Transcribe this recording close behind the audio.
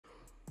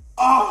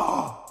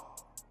Oh!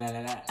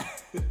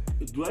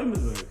 Do I miss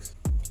my ex?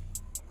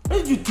 What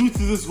did you do to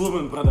this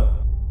woman, brother?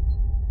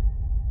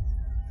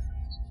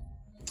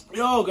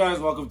 Yo guys,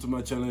 welcome to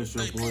my channel. It's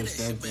your boy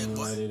Stanton. You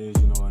know what it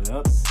is, you know what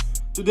up.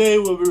 Today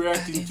we'll be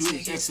reacting to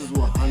exes who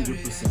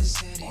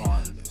 100%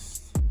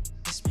 honest.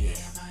 Yeah.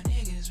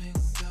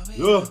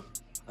 Yo,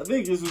 I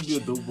think this would be a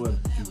dope one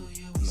to do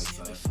next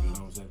time, you know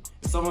what I'm saying?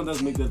 If someone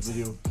does make that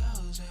video,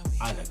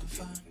 I'd like to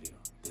be in the video.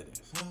 That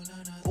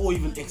is. Or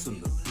even X on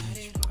the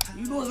beach, bro.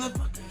 You know that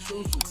fucking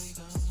show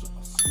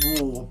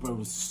small, bro,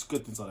 was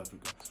skit in South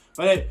Africa.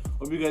 But hey,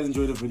 hope you guys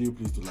enjoyed the video.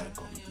 Please do like,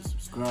 comment, and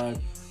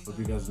subscribe. Hope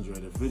you guys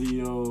enjoyed the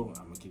video. I'm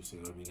gonna keep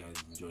saying hope you guys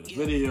enjoyed the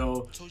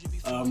video.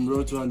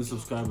 Road to 100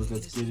 subscribers.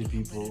 Let's get it,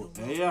 people.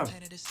 Yeah,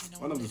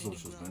 one of the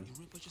socials, man.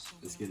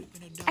 Let's get it.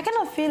 I kind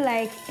of feel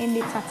like in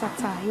the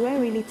ta-ta-ta, you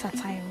weren't really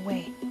ta-ta in a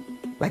way.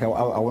 Like I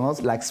was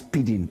not like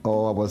speeding,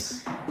 or I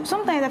was.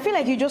 Sometimes I feel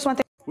like you just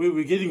wanted. Wait,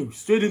 we're getting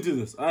straight into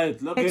this.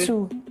 Alright, okay.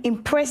 To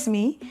impress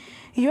me.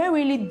 You aren't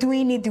really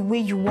doing it the way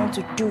you want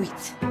to do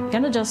it. You're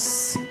not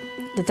just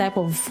the type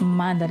of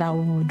man that I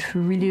would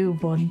really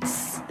want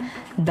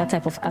that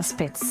type of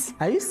aspects.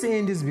 Are you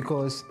saying this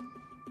because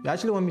you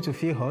actually want me to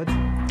feel hurt?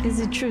 Is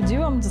it true? Do you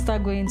want me to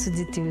start going into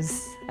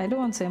details? I don't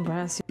want to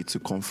embarrass you. To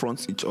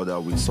confront each other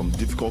with some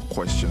difficult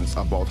questions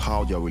about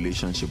how their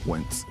relationship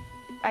went.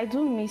 I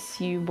do miss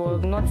you,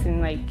 but not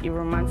in like a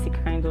romantic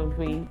kind of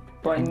way.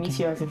 But I miss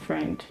you as a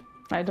friend.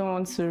 I don't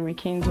want to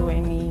rekindle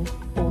any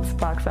old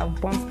sparks. I've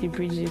burnt the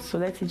bridges, so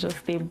let it just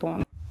stay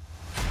burnt.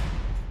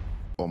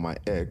 Or my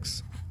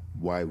ex,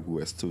 while we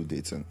were still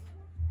dating.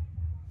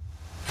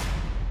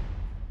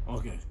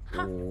 Okay.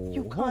 Huh?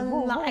 You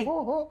can't lie.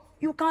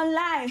 You can't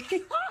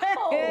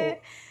lie.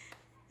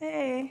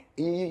 Hey.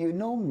 You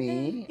know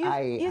me.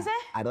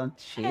 I don't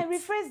cheat. Hey,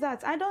 rephrase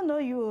that. I don't know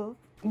you.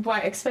 But I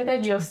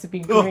expected yours to be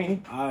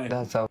green.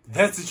 That's how.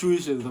 That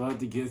situation is about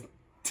to get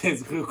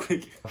tense real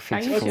quick. Are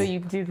you sure you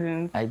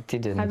didn't? I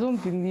didn't. I don't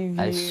believe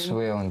you. I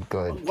swear on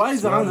God. Why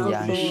is the hand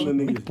Yeah,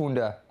 the big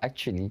punda,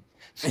 actually.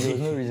 So there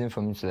was no reason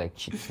for me to like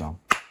cheat now.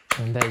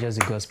 And that's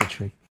just a gospel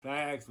trick.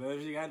 Thanks, man.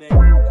 If she got that,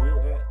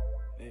 that.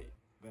 Hey,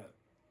 that.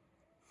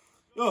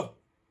 Yo,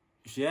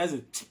 if she has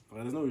it,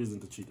 well, there's no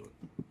reason to cheat on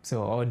it.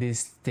 So all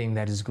this thing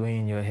that is going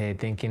in your head,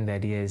 thinking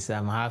that yes,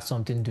 I have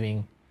something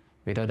doing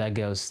with other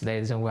girls, that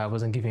is why I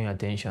wasn't giving you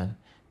attention.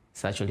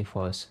 It's actually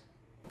false.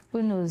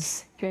 Who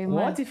knows? You're a man.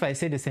 What if I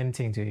say the same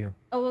thing to you?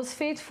 I was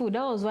faithful.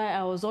 That was why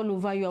I was all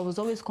over you. I was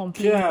always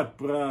complaining. Cap,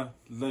 bruh.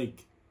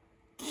 Like,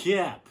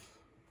 cap.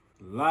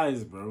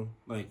 Lies, bro.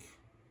 Like,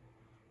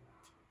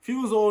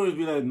 people always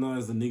be like, no,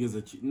 it's the niggas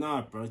that cheat.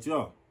 Nah, bro.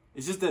 Yo,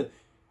 it's just that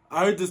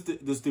I heard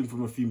this thing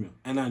from a female,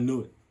 and I knew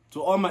it.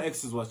 To all my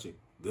exes watching,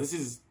 this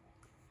is,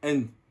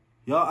 and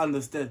y'all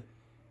understand.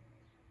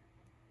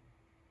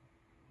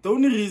 The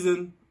only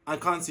reason I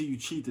can't say you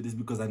cheated is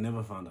because I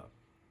never found out.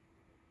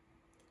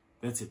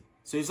 That's it.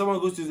 So if someone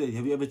goes to say,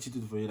 have you ever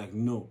cheated before? You're like,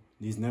 no,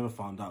 he's never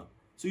found out.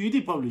 So you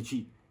did probably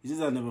cheat. It's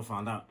just I never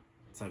found out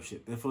type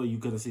shit. Therefore,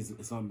 you're gonna say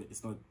it's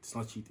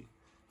not cheating.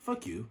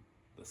 Fuck you.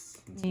 That's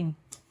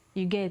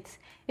You get.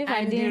 If I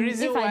And didn't, the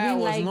reason if why I didn't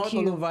was like not you,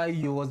 all over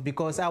you was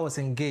because I was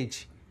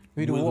engaged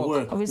with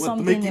work. With We're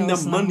something making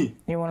else that now. money.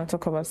 You want to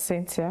talk about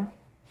Cynthia?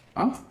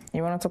 Huh?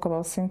 You want to talk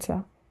about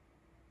Cynthia?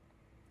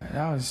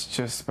 That was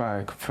just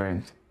by a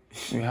friend.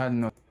 We had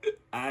no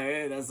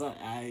That's not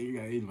you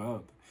got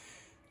involved.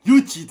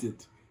 You cheated.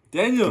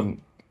 Daniel.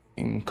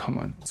 in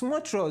common.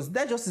 Small trust,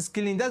 that just is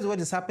killing. That's what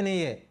is happening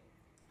here.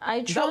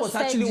 I trusted was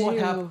actually you. what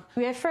happened.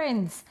 We're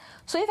friends.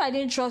 So if I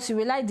didn't trust you,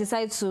 will I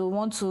decide to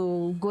want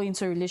to go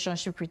into a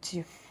relationship with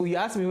you? You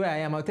ask me where I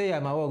am, I'll tell you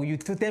I'm at work. You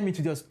tell me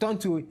to just turn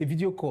to a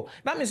video call.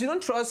 That means you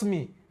don't trust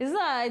me. It's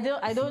not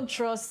I don't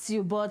trust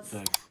you, but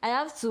I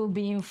have to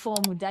be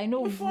informed. I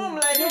know Informed,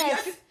 like,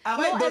 yes, have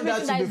know I done everything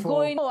that to you is before?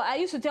 going. No, I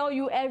used to tell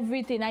you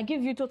everything. I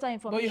give you total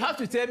information. But you have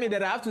to tell me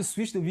that I have to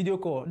switch to video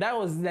call. That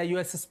was that you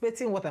were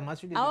suspecting what I'm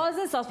actually doing. I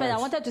wasn't suspecting. I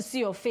wanted to see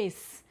your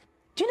face.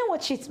 Do you know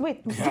what cheats?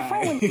 Wait,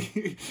 define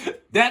when...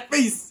 That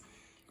face.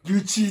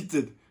 You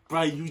cheated.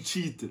 Bruh, you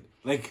cheated.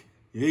 Like,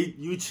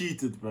 you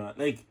cheated, bruh.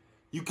 Like,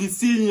 you can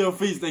see in your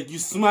face, like, you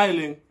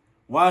smiling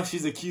while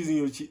she's accusing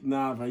you of cheating.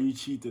 Nah, bruh, you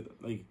cheated.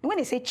 Like, When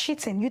they say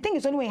cheating, you think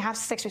it's only when you have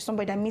sex with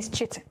somebody that means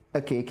cheating.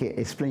 Okay,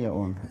 explain your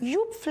own.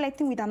 You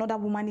flirting with another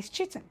woman is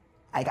cheating.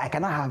 I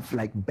cannot have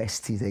like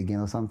besties again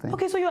or something.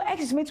 Okay, so your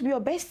ex is meant to be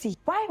your bestie.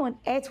 Why on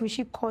earth will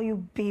she call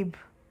you babe?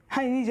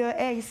 I need your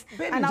ex.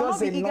 Baby, and I'll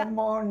just not a be eager.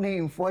 normal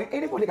name for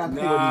anybody can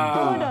call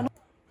Nah. you. Hold on.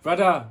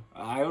 brother,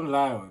 I don't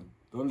lie, man.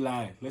 Don't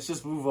lie. Let's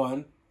just move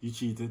on. You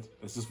cheated.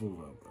 Let's just move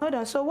on, bro. Hold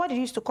on. So what did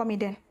you used to call me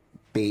then?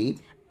 Babe.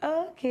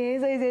 Okay,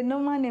 so it's a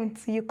normal name.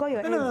 You call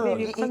your ex babe,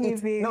 you call me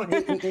babe. No,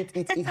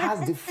 it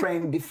has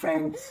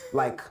different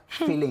like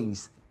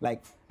feelings.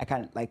 Like I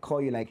can like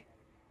call you like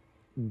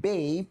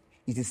babe.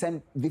 It's the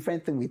same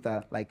different thing with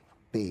like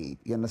babe.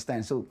 You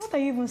understand? So What are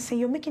you even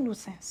saying? You're making no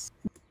sense.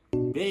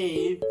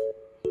 Babe.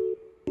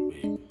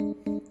 Babe.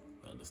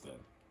 I understand.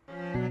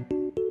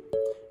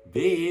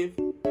 Babe.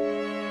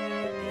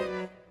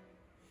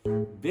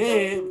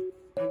 Babe.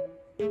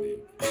 Babe.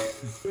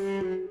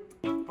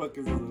 fuck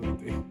is this other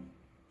thing?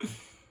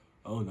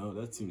 Oh no,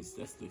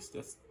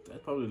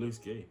 that probably looks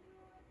gay.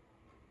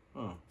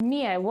 Huh.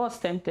 Me, I was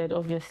tempted,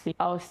 obviously.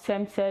 I was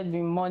tempted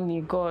with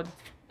money. God,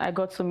 I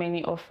got so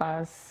many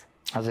offers.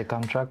 As a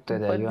contractor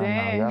that you are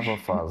now, you have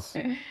offers.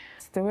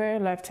 There were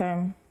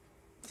lifetime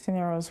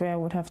scenarios where I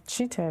would have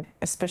cheated,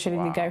 especially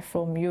the guy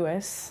from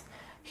US.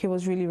 He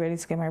was really ready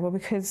to get married, but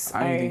because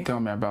you didn't tell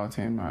me about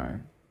him,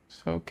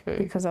 it's okay.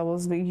 Because I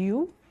was with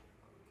you,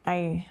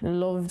 I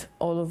loved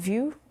all of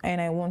you,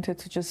 and I wanted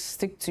to just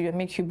stick to you and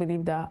make you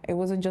believe that it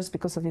wasn't just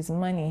because of his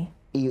money.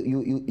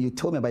 You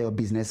told me about your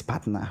business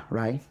partner,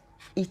 right?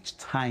 Each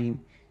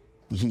time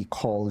he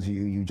calls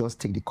you, you just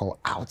take the call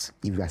out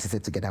if you are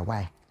seated together.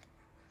 Why?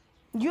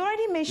 You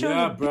already mentioned.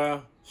 Yeah,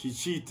 bruh. She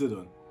cheated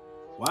on.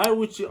 Why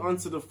would you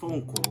answer the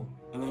phone call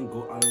and then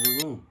go out of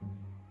the room?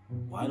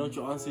 Why don't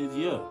you answer it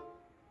here?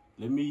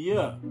 Let me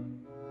hear.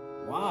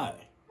 Why?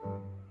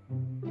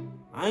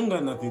 I ain't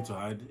got nothing to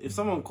hide. If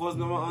someone calls,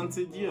 no one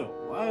answered here.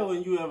 Why,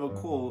 when you have a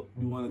call,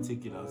 you want to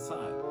take it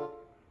outside?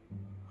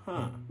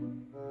 Huh?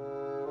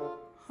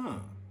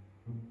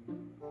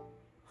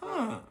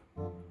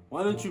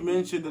 Why don't you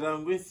mention that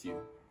I'm with you?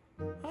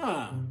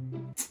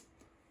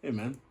 Hey,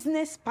 man.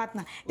 Business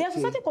partner. There's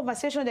a certain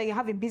conversation that you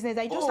have in business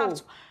that you just have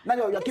to. Now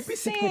you're keeping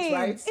secrets,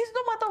 right? It's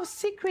no matter of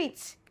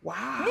secrets.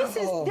 Wow. There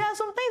are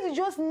sometimes you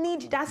just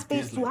need that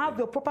space to have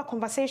your proper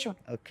conversation.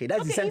 Okay,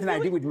 that's the same thing I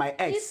did with my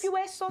ex. If you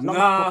were so not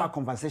proper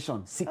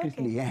conversation,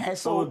 secretly. Okay.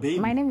 So, baby.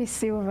 My name is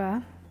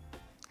Silva.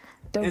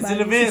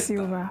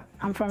 Silva.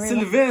 I'm from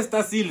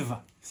Sylvester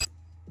Silva.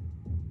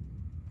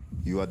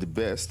 You are the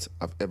best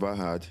I've ever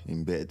had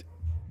in bed.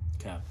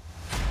 Cap.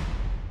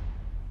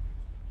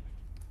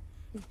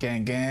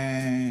 Gang,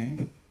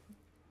 gang.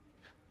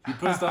 You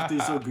pressed after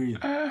you're so green.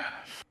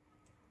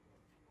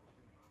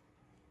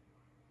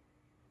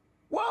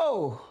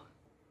 Whoa!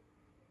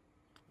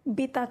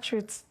 Bitter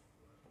truth.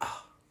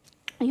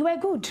 You were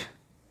good.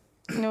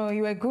 No,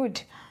 you were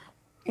good.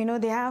 You know,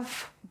 they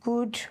have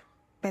good,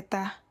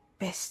 better,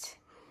 best.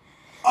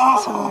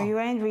 So you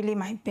weren't really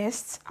my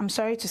best. I'm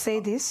sorry to say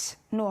this.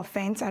 No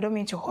offense. I don't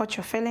mean to hurt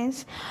your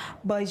feelings,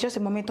 but it's just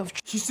a moment of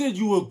truth. She said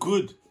you were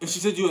good. And she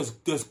said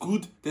there's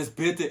good, there's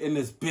better, and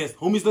there's best.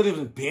 Homie's not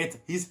even better.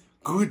 He's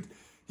good.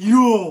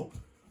 Yo!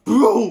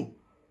 Bro!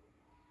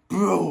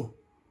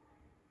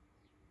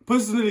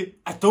 Personally,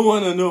 I don't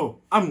want to know.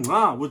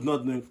 I'm with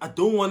not knowing. I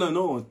don't want to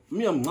know.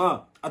 Me,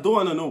 I don't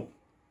want to know.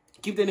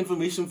 Keep that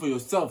information for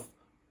yourself,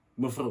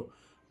 mevrouw.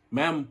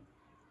 Ma'am,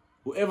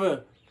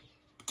 whoever,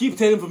 keep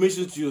that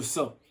information to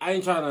yourself. I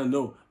ain't trying to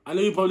know. I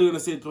know you're probably going to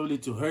say it probably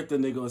to hurt the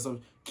nigga or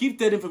something. Keep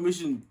that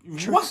information.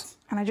 Truth. What?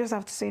 And I just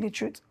have to say the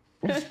truth.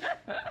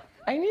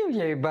 I knew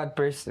you're a bad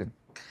person.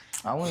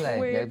 I won't lie,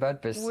 you're a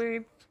bad person.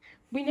 Wait.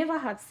 We never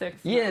had sex.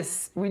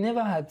 Yes, we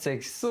never had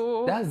sex.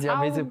 So that's the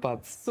amazing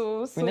part.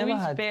 So we never which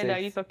had bed sex. are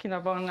you talking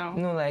about now?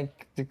 No,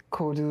 like the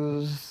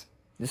cuddles,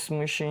 the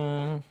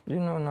smooshing,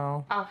 you know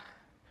now.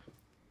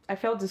 I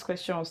felt this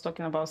question was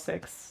talking about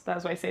sex.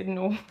 That's why I said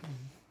no.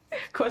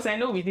 Because I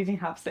know we didn't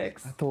have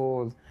sex. At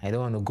all. I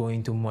don't want to go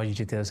into much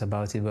details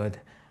about it, but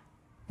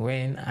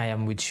when I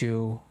am with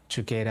you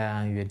together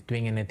and you're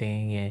doing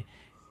anything,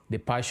 the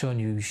passion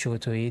you show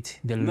to it,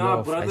 the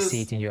love, I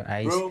see it in your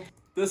eyes. Bro,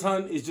 this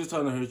hand is just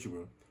trying to hurt you,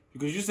 bro.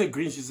 Because you said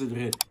green, she said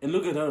red. And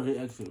look at her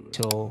reaction, bro.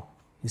 So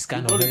it's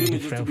kind of very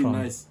different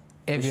from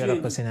every other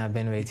person I've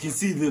been with. You can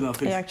see it in her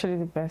face. You're actually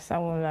the best. I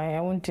won't lie.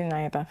 I won't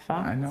deny that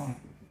fact. I know.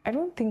 I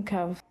don't think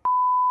I've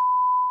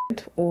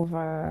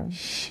over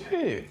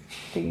Shit.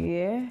 the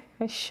year.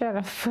 Shut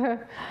up.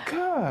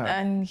 God.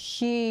 And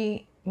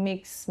he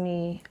makes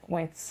me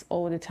wet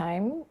all the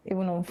time,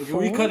 even on phone.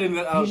 we cutting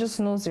that out. He just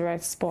knows the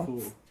right spot.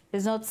 Cool.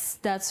 It's not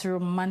that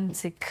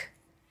romantic,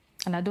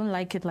 and I don't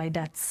like it like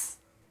that.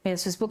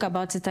 Yes, we spoke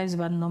about it times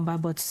about number,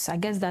 but I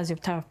guess that's your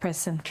type of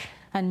person.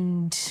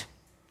 And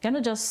you're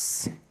not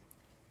just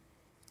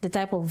the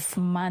type of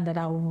man that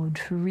I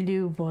would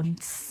really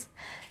want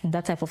in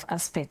that type of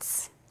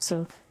aspects.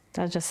 So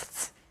that's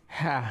just...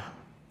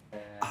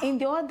 In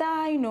the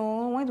other, you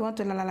know, when you want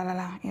to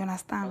la, you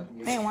understand?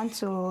 When you want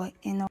to,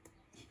 you know.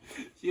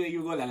 She's like,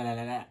 you go la la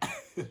la la.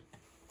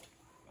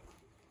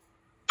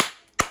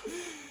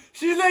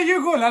 She's like,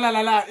 you go la la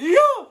la la.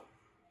 Yo!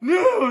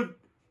 Dude!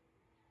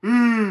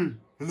 Nah,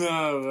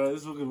 bro,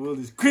 this fucking world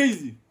is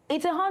crazy.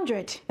 It's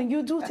 100.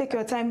 You do take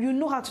your time. You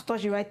know how to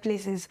touch the right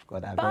places.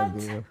 God, I But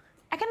beg you.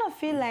 I kind of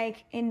feel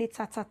like in the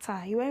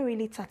ta-ta-ta, you weren't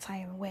really ta-ta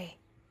in a way.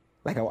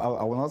 Like I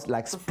will not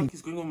like What the fuck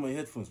is going on with my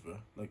headphones, bro?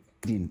 Like,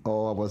 speaking,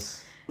 or I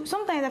was.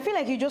 Sometimes I feel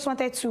like you just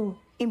wanted to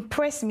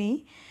impress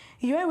me.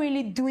 You weren't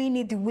really doing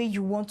it the way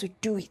you want to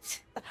do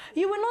it.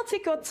 You will not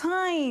take your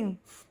time.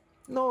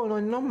 No,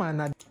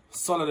 man.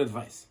 solid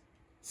advice.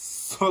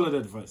 Solid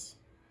advice.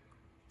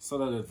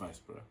 Solid advice,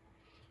 bro.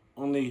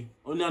 Only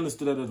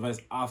understood that advice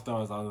after I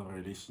was out of a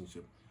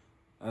relationship.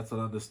 That's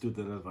when I understood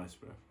that advice,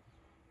 bro.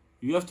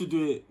 You have to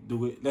do it the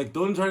way, like,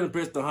 don't try and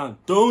impress the hand.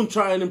 Don't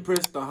try and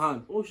impress the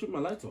hand. Oh shit, my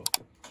light's off.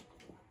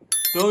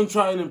 Don't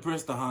try and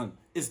impress the hand.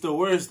 It's the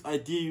worst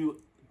idea.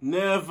 You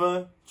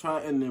never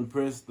try and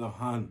impress the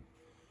hand.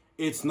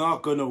 it's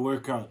not gonna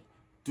work out.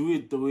 Do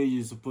it the way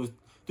you're supposed to.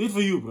 Do it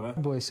for you, bro.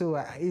 Boy, so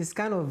it's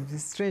kind of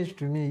strange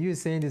to me, you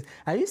saying this.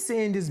 Are you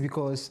saying this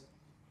because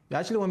you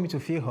actually want me to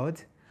feel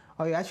hurt?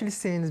 Or are you actually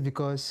saying this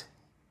because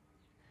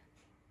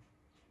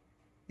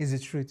it's the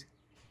truth?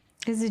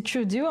 It's the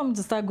truth. Do you want me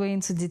to start going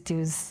into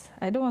details?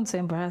 I don't want to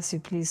embarrass you,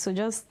 please. So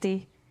just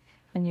stay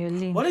on your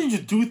lane. What did you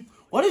do?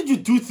 What did you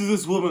do to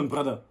this woman,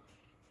 brother?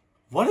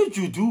 What did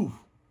you do?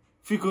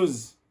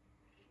 Because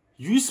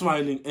you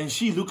smiling and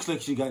she looks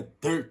like she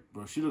got dirt,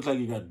 bro. She looks like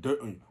you got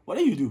dirt on you. What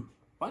did you do?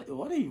 What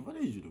did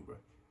you do, bro?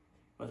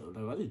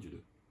 What did you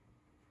do?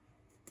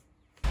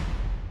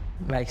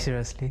 Like,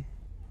 seriously?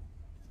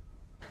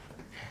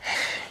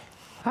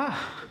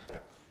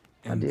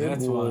 And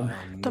that's why.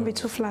 Don't be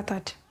too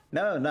flattered.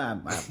 No,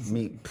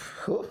 me.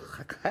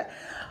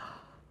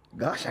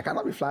 Gosh, I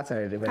cannot be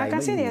flattered. But I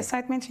can see the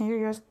excitement in you.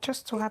 You're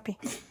just too happy.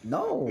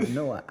 No.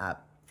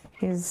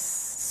 He's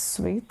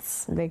sweet,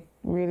 like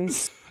really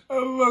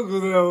I'm not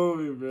gonna help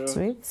you, bro.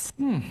 sweet.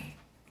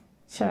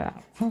 Shut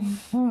up.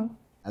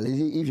 At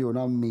least if you will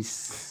not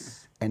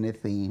miss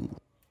anything,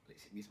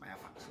 please miss my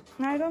soup.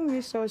 I don't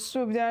miss your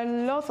soup. There are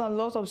lots and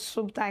lots of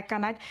soup that I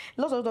can add,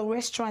 lots of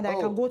restaurants that I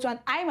can go to, and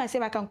I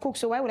myself I can cook.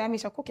 So why would I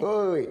miss your cooking?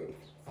 Oh, wait.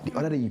 The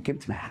other day you came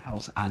to my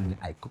house and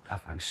I cooked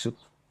afang soup.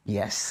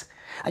 Yes.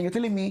 And you're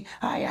telling me,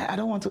 I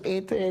don't want to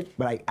eat it.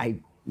 But I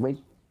went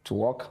to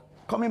work.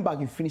 Coming back,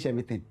 you finish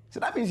everything. So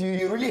that means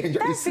you really enjoy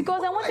it. That's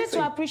because I wanted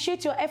to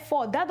appreciate your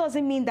effort. That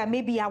doesn't mean that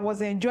maybe I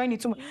was enjoying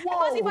it too much. Whoa.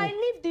 Because if I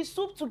leave the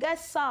soup to get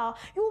sour,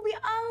 you will be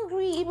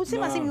angry. It would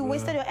seem as if you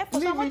wasted your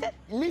effort.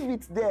 Leave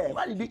it there.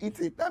 Why did you eat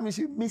it? That means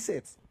you miss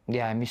it.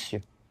 Yeah, I miss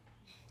you.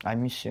 I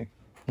miss you.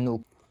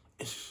 No.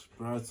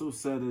 Bro, it's so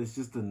sad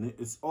that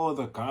it's all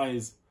the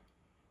guys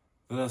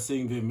that are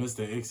saying they miss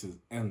their exes.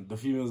 And the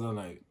females are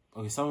like,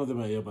 okay, some of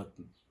them are here, but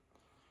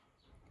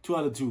 2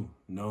 out of 2,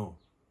 no.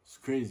 It's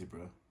crazy,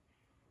 bro.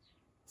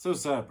 So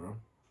sad, bro.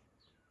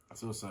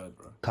 So sad,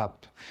 bro.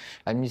 Cap.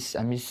 I miss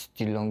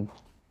the long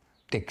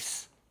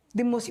texts.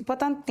 The most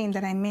important thing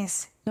that I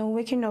miss,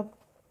 waking up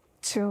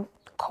to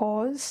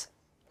calls,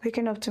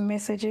 waking up to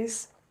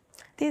messages.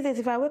 These days,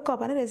 if I wake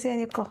up, I don't see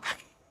any call.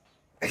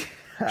 If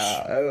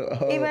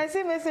I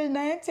see message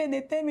 9:10,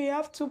 they tell me you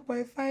have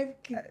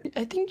 2.5K.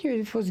 I think you're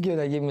the first girl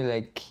that gave me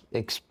like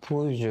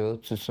exposure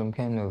to some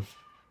kind of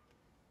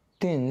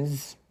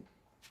things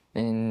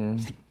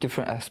in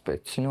different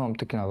aspects. You know what I'm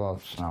talking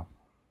about now.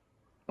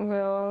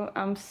 Well,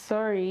 I'm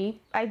sorry.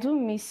 I do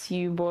miss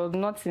you, but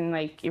not in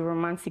like a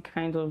romantic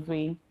kind of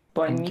way.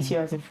 But I miss you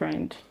as a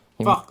friend.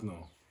 Fuck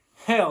no.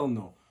 Hell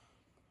no.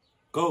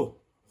 Go.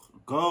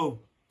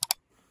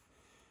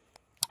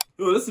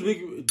 Yo, that's a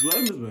big... Do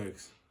I miss my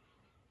ex?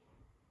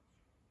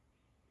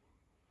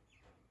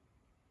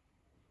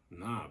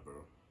 Nah, bro.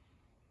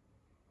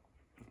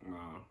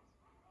 Nah.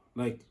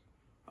 Like,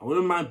 I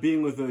wouldn't mind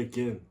being with her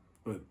again,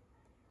 but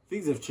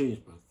things have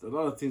changed, but a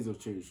lot of things have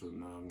changed, so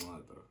nah, I'm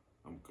not, though.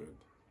 I'm good.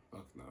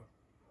 Fuck no.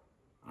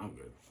 I'm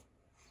good.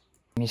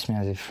 Miss me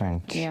as a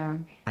friend. Yeah.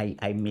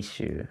 I miss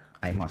you.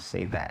 I must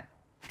say that.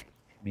 I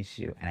miss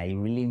you. And I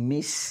really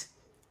miss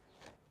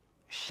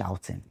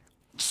shouting.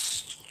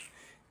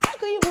 How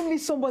can you even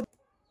miss somebody?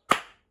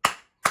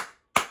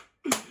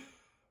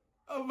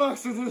 I'm back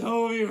to this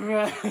homie,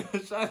 man.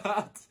 Shout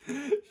out.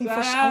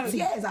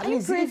 Yes, at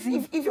least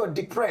if you're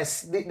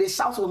depressed, the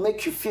shout will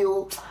make you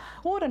feel...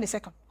 Hold on a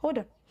second. Hold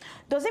on.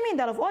 Does it mean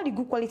that of all the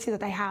good qualities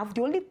that I have,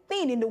 the only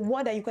thing in the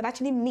world that you can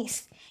actually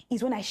miss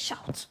is when I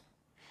shout?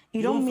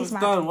 You don't miss my...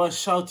 You don't understand what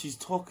shout he's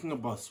talking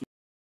about, sweet.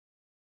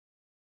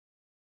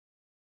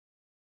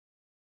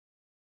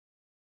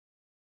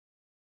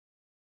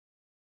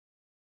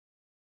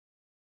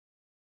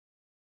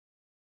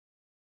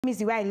 Miss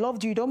the way I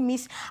loved you. You don't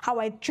miss how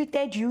I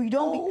treated you. You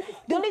don't.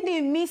 The only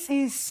thing you miss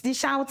is the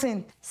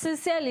shouting.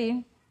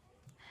 Sincerely,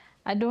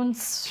 I don't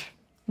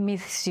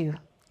miss you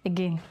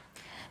again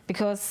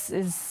because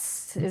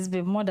it's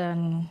been more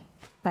than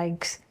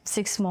like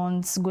 6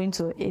 months, going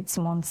to 8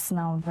 months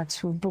now that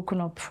we've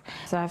broken up.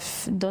 So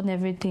I've done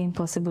everything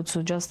possible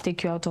to just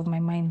take you out of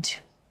my mind.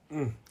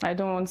 I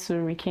don't want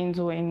to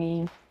rekindle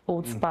any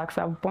old sparks.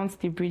 I've burnt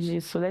the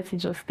bridges, so let it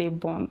just stay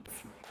burnt.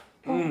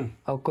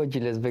 I'll call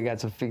Julius Berger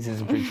to fix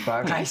his bridge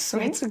back. I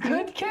swear to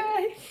God,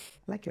 guy.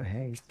 Like your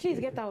hair. Please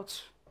get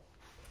out.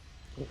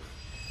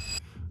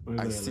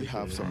 I still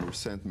have some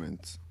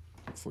resentment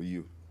for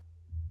you.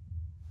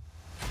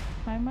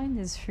 My mind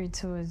is free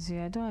towards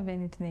you. I don't have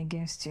anything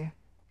against you.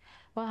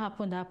 What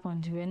happened,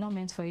 happened. We were not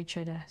meant for each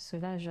other, so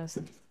that's just...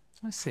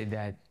 Don't say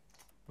that.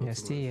 You're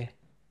still here.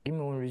 Give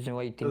me one reason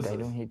why you think I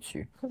don't hate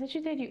you. Because I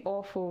treated you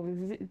awful.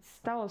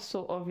 That was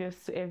so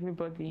obvious to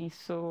everybody,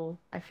 so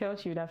I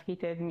felt you would have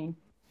hated me.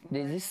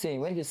 There's this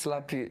saying, when they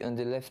slap you on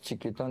the left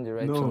cheek, you turn the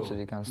right No, one so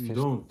they can still... you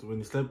don't. When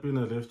you slap you in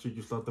the left cheek,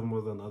 you slap them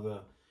with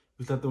another...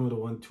 You slap them with a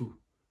 1-2,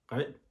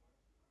 right?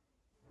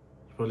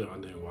 You're probably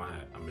wondering why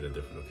I'm in a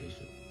different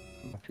location.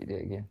 I'll be there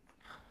again.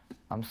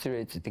 I'm still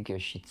ready to take your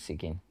shits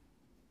again.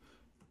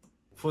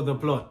 For the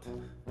plot.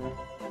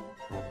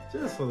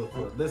 Just for the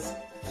plot. Let's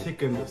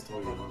thicken the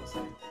story,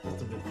 honestly.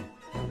 Just a bit.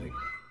 Like,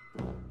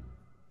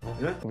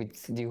 Yeah?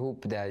 With the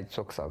hope that it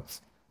works out.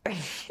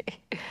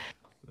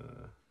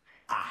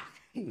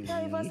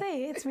 No, if I say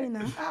he hates me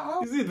now.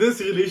 You see, this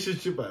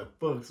relationship I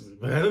fucks with,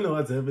 but I don't know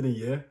what's happening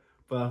here,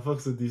 but I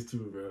fucks with these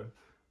two, bro.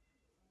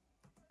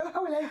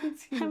 How will I hate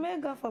you? I may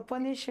go for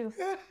punish you.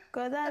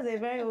 Because that's a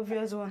very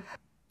obvious one.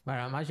 But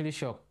I'm actually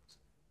shocked.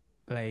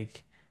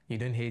 Like, you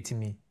don't hate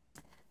me.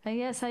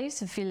 Yes, I used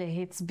to feel a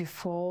hate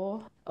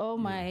before. All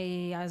my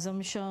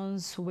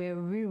assumptions were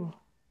real.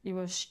 It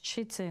was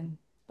cheating.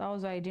 That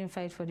was why I didn't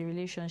fight for the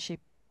relationship.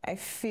 I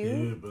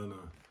feel. Yeah, but no.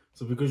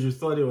 So because you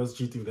thought it was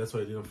cheating, that's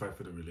why you didn't fight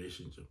for the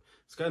relationship.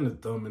 It's kind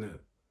of dumb, innit?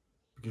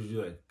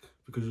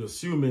 Because you're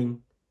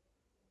assuming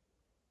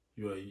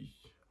you are.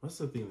 What's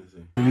the thing they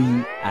say?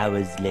 3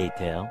 hours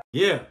later.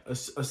 Yeah,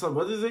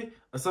 what is it?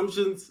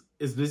 Assumptions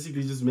is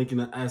basically just making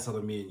an ass out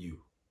of me and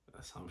you.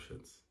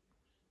 Assumptions.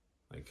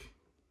 Like,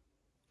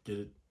 get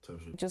it?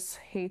 Just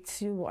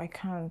hate you. I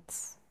can't.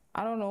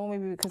 I don't know.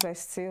 Maybe because I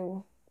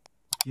still.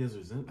 He has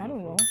resentment. I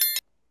don't know.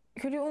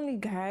 You're the only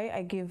guy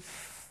I give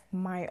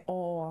my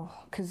all,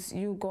 because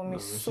you got me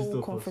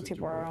so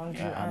comfortable around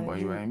you. Yeah, and but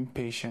you were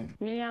impatient.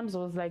 Williams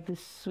was like the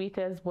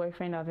sweetest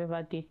boyfriend I've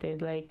ever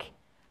dated. Like,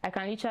 I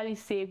can literally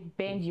say,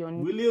 bend your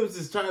neck. Williams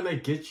is trying to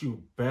get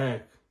you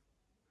back.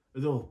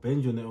 Oh,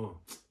 bend your neck. Oh,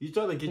 he's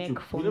trying to get you.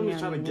 Williams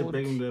is trying to get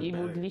back in there. He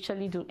would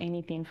literally do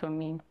anything for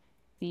me.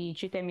 He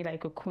treated me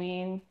like a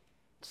queen.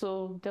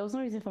 So there was no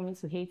reason for me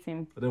to hate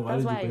him. But then why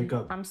That's did you break why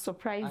up? I'm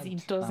surprised he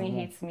doesn't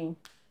hate me.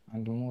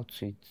 And more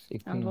to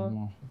it. And what?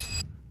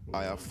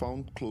 I have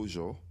found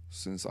closure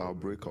since our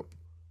breakup.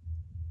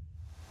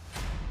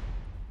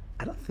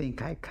 I don't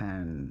think I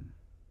can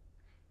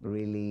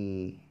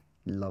really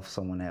love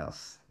someone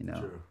else, you know.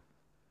 Sure.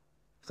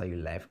 So you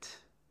left.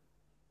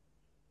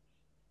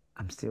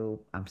 I'm still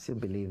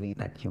believing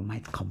that you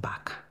might come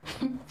back.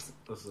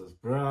 This is,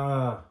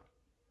 bruh.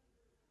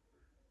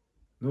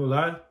 No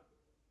lie,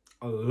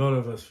 a lot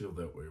of us feel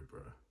that way,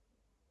 bruh.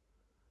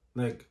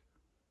 Like,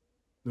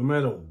 no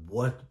matter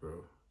what,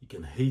 bro, you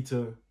can hate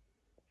her,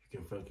 you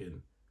can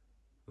fucking,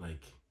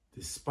 like,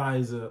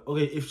 despise her.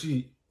 Okay, if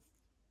she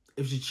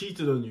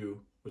cheated on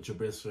you with your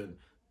best friend,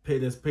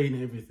 there's pain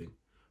and everything.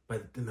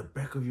 But in the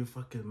back of your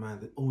fucking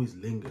mind, it always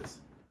lingers.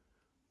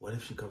 What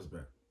if she comes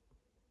back?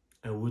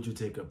 And would you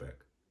take her back?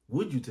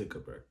 Would you take her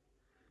back?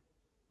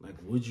 Like,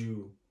 would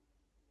you,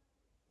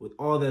 with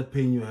all that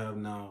pain you have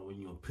now, when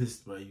you're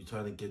pissed, right? You're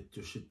trying to get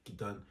your shit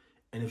done.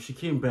 And if she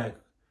came back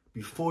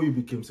before you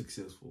became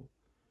successful,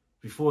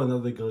 before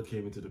another girl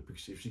came into the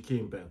picture, if she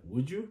came back,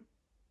 would you?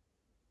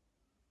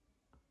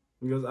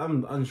 Because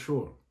I'm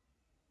unsure.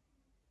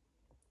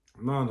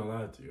 I'm not gonna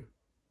lie to you.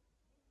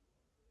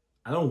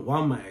 I don't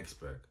want my ex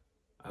back.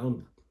 I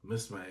don't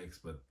miss my ex,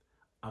 but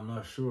I'm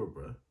not sure,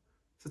 bro.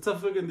 It's a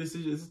tough fucking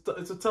decision.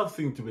 It's a tough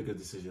thing to make a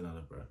decision out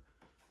of, bro.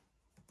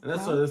 And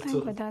that's why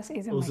that's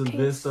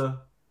Sylvester.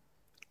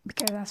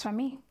 Because that's for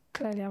me.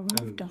 Clearly,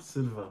 I've moved on.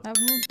 Silva. I've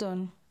moved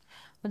on.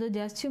 Although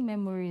there are still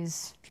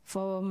memories.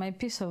 For my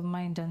peace of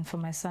mind and for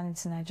my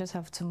sanity, and I just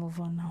have to move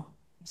on now.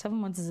 7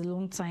 months is a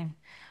long time.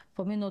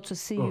 For me not to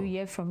see you,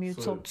 hear from you,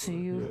 talk to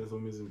you. Yeah, it's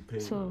always in pain,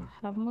 so man.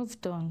 I've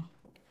moved on.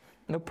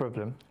 No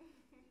problem.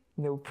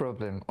 No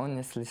problem.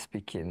 Honestly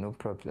speaking, no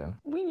problem.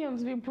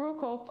 Williams, we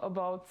broke up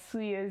about 2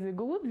 years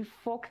ago. What the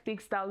fuck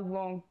takes that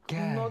long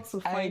not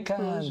to find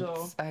closure?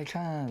 I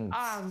can't.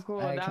 Ah,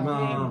 God,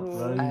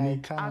 I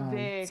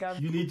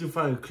can't. You need to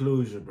find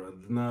closure, bro.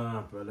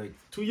 Nah, bro. Like,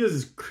 2 years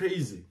is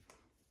crazy.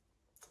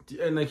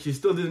 And like, she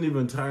still didn't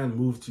even try and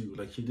move to you.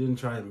 Like, she didn't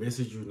try and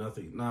message you,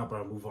 nothing. Nah,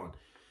 bro, move on.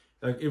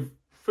 Like, if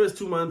first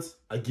 2 months,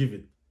 I give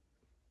it.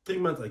 3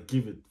 months, I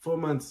give it. 4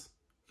 months,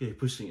 okay,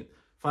 pushing it.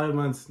 5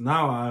 months,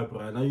 now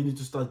you need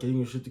to start getting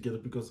your shit together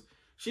because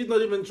she's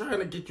not even trying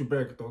to get you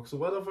back, dog. So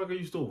what the fuck are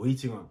you still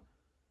waiting on?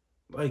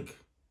 Like,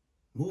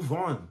 move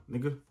on,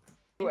 nigga.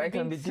 I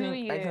can be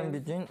doing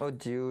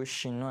audio,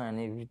 Shino and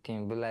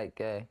everything, but like,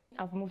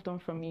 I've moved on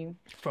from you.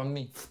 From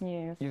me?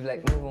 Yes. You've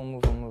like,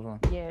 move on.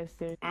 Yes,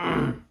 there's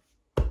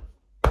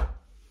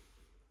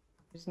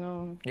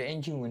no... Your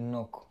engine will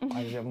knock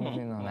as you're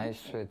moving on, I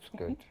swear to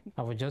God.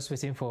 I was just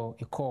waiting for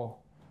a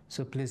call.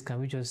 So please, can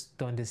we just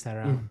turn this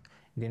around?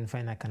 Then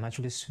find I can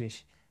actually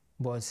switch.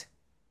 But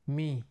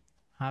me,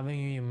 having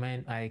you in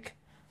mind, like,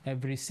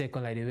 every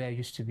second, like the way I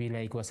used to be,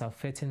 like, it was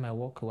affecting my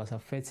work, it was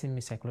affecting me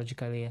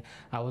psychologically.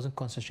 I wasn't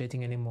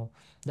concentrating anymore.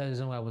 That's the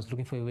reason why I was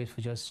looking for a way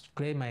to just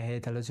clear my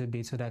head a little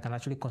bit so that I can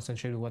actually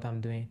concentrate with what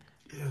I'm doing.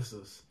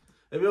 Yes.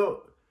 Have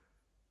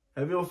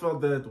you all felt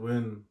that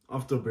when,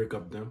 after a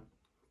breakup then,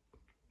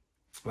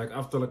 like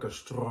after like a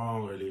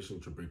strong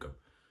relationship breakup,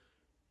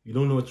 you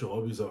don't know what your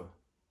hobbies are.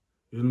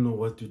 You don't know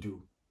what to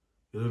do.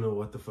 You don't know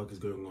what the fuck is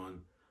going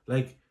on.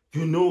 Like,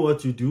 you know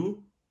what you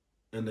do,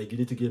 and like you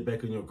need to get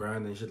back on your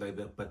grind and shit like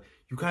that, but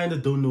you kind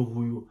of don't know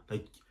who you,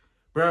 like,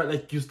 bro,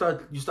 like you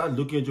start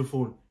looking at your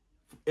phone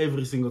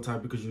every single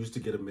time because you used to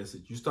get a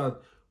message. You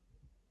start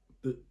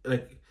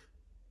like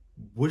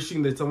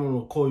wishing that someone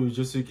will call you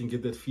just so you can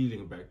get that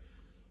feeling back.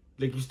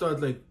 Like, you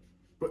start like,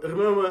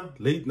 remember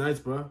late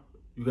nights, bro?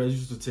 You guys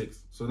used to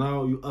text. So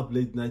now you up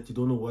late night, you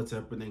don't know what's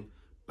happening,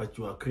 but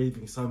you are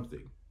craving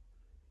something,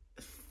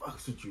 it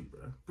fucks with you,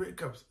 bro.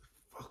 Breakups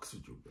fucks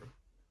with you, bro.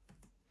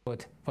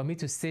 But for me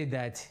to say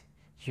that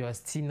you are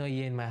still not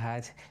here in my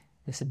heart,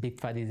 it's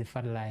a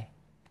fat lie,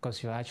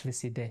 because you're actually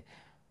still there.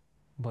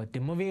 But the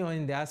moving on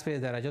in the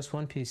aspect that I just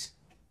want peace,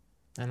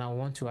 and I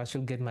want to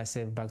actually get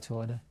myself back to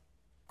order.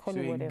 So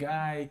a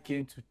guy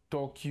came to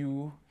talk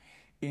you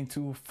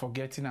into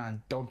forgetting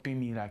and dumping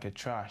me like a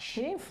trash.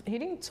 He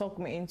didn't talk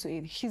me into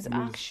it. His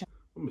action.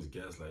 Almost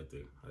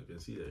gaslighting. I can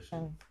see that shit.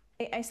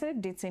 I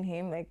started dating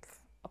him like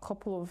a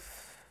couple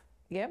of,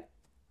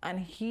 and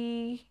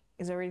he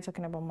is already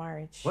talking about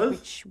marriage,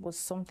 which was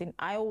something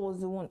I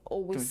was the one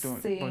always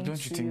saying. But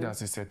don't you think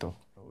that's a setup?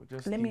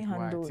 Let me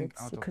handle it,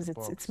 because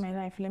it's my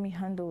life. Let me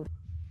handle it.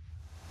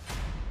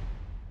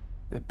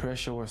 The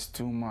pressure was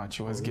too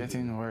much. It was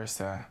getting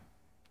worse.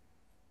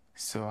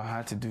 So I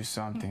had to do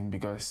something,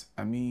 because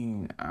I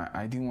mean,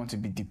 I didn't want to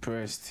be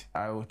depressed.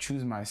 I would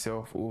choose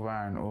myself over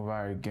and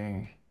over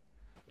again.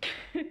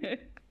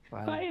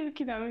 Why are you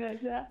looking at me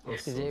like that?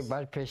 Is it a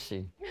bad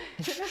person?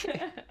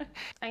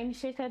 I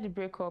initiated the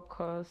breakup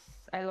because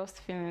I lost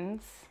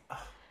feelings.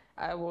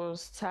 I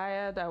was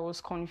tired, I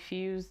was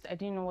confused, I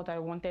didn't know what I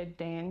wanted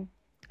then.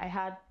 I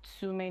had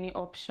too many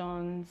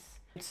options,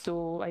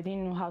 so I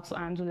didn't know how to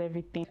handle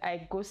everything.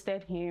 I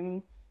ghosted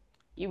him.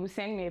 He would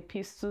send me a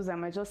pistols, and I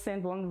might just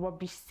send one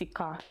rubbish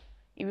sticker.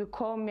 He would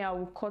call me, I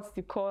would cut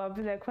the call. I'll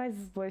be like, why is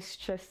this boy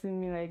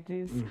stressing me like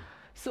this?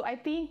 So I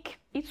think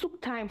it took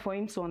time for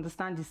him to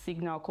understand the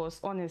signal, because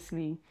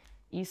honestly,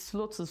 he's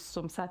slow to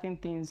some certain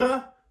things.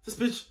 This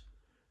bitch,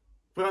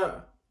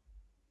 bruh.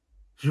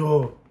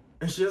 Yo,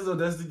 and she has the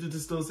audacity to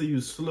still say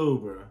you slow,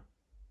 bruh.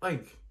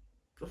 Like,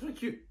 the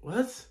fuck you,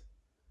 what?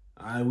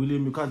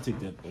 William, you can't take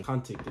that. You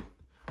can't take it.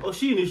 Oh,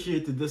 she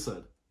initiated this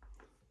one.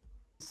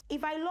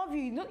 If I love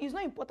you, it's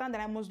not important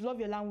that I must love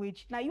your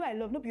language. Now you I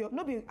love, not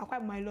be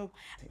acquired my love.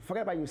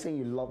 Forget about you saying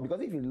you love,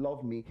 because if you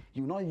love me,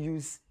 you will not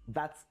use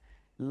that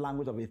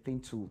language of a thing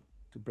to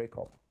break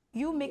up.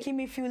 You making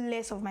me feel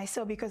less of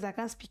myself because I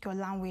can't speak your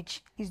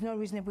language is not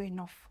reasonable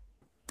enough.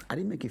 I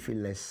didn't make you feel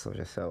less of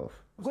yourself.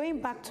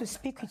 Going back to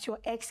speak with your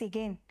ex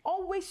again,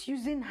 always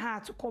using her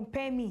to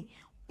compare me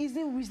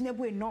isn't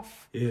reasonable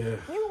enough. Yeah.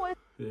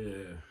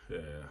 Yeah.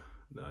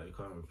 Nah, you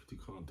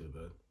can't do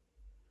that.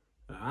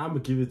 I'm gonna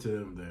give it to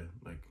him there.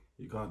 Like,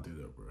 you can't do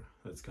that, bro.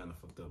 That's kind of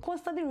fucked up.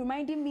 Constantly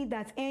reminding me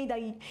that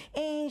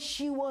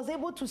she was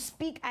able to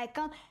speak, I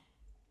can't.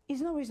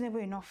 It's not reasonable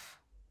enough.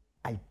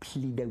 I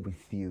pleaded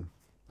with you,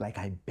 like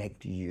I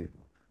begged you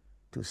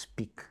to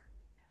speak.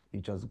 You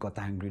just got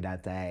angry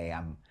that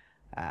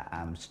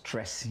I'm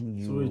stressing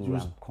you, so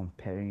I'm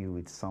comparing you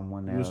with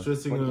someone else. You were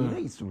stressing her. her. You know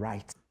it's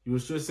right. You were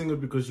stressing her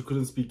because you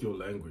couldn't speak your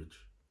language.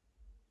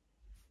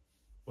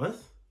 What?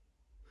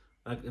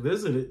 Like,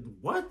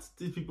 what?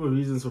 These people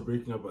reasons for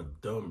breaking up are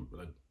dumb.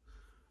 Like,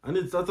 and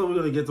I thought we were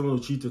gonna get someone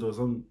who cheated or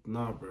something.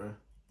 Nah, bro.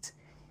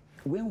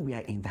 When we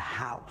are in the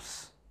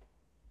house,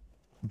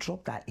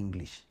 drop that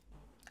English.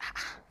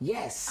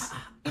 Yes.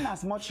 In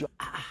as much you're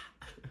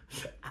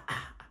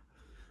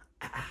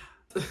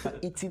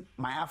eating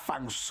my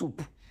afang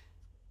soup.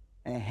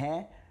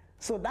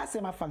 So that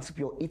same afang soup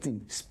you're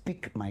eating,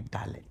 speak my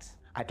dialect.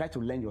 I try to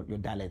learn your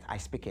dialect. I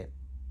speak it.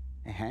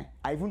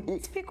 I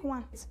even speak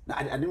one. No,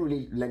 I didn't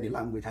really learn the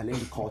language. I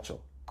learned the culture.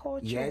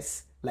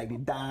 Yes, like the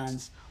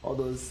dance, all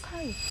those.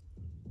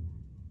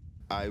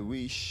 I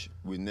wish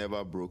we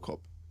never broke up.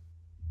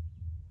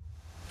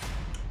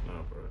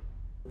 No, bro.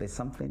 There's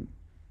something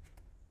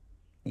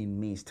in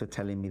me still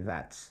telling me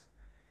that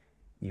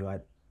you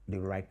are the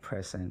right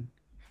person.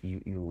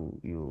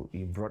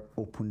 You brought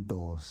open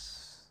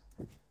doors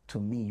to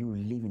me. You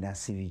living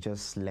as if you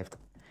just left.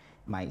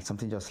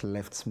 Something just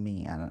left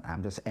me, and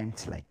I'm just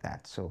empty like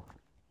that. So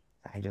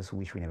I just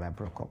wish we never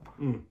broke up.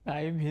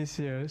 Are you being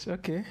serious?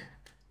 Okay.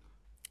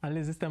 At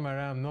least this time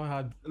around, I'm not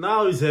hard.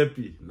 Now he's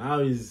happy. Now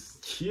he's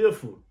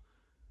cheerful.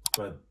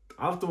 But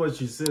after what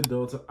she said,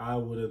 though, I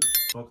wouldn't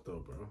fuck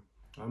though, bro.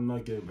 I'm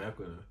not getting back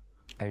with her.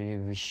 I really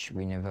wish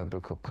we never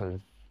broke up,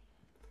 because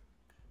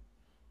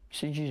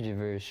Shinji is a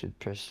very sweet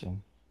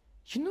person.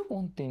 You know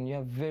one thing, you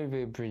are very,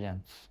 very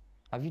brilliant.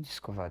 Have you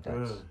discovered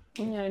that?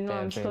 Yeah, I know.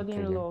 I'm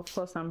studying law. Of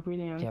course, I'm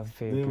brilliant. You're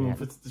very brilliant.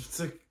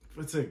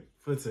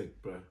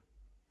 Bro.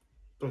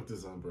 Fuck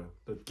this on, bro.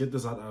 Get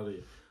this out of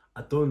here.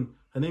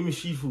 Her name is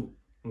Shifu.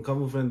 I'm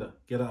Kamu Fender.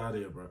 Get her out of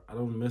here, bro. I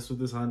don't mess with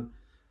this hand.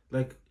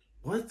 Like,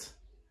 what?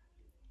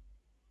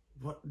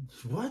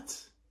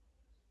 What?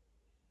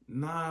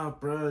 Nah,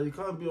 bro. You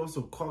can't be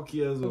also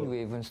cocky as well. You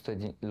even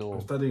studying law.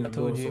 I'm studying law, I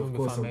told you so even of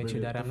before course I I'm met you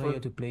that I'm not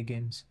brilliant. here to play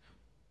games.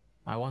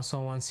 I want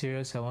someone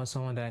serious. I want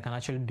someone that I can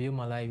actually build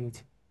my life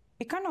with.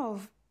 It kind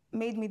of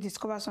made me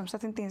discover some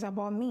certain things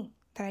about me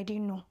that I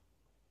didn't know.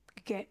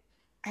 Okay,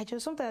 I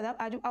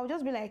would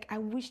just be like, I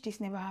wish this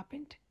never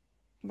happened,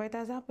 but it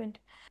has happened.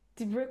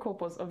 The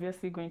breakup was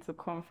obviously going to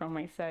come from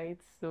my side,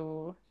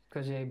 so.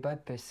 Because you're a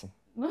bad person.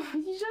 No,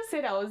 you just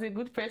said I was a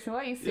good person. Why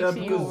are you Yeah,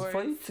 saying your because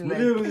words?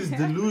 William is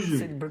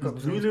delusional.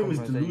 William is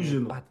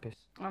delusional.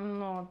 I'm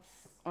not.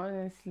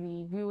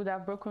 Honestly, we would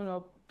have broken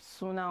up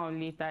sooner or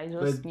later. I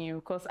just Like, knew,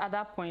 because at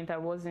that point I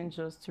wasn't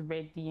just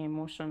ready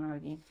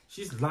emotionally.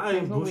 She's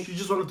lying, bro. She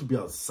just wanted to be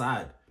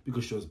outside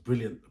because she was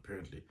brilliant,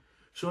 apparently.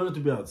 She wanted to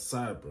be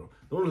outside, bro.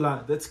 Don't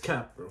lie. That's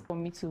cap, bro. For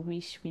me to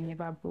wish we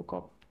never broke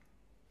up.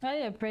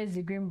 Why I press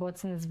the green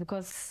button is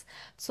because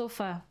so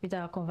far with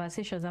our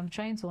conversations, I'm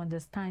trying to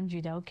understand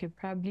you that, okay,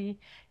 probably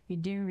you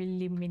didn't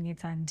really mean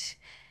it and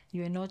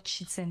you were not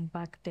cheating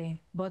back then.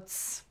 But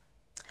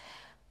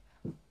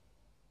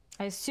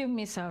I still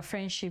miss our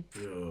friendship.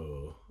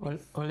 Yo.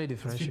 Only the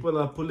friendship. People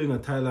are pulling a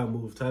Tyler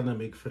move, trying to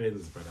make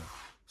friends, brother.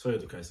 Sorry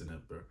to cuss in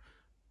that, bro.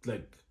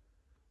 Like,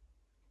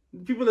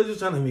 people are just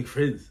trying to make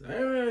friends. I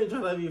ain't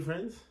trying to be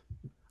friends.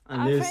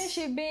 Our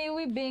friendship,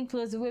 we being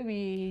close, the way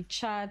we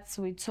chat,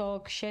 we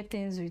talk, share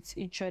things with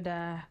each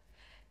other.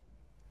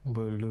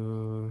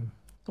 Balloon.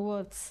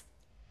 What?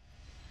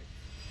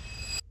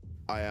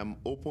 I am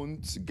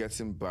open to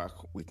getting back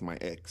with my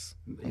ex.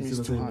 He's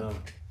too hard.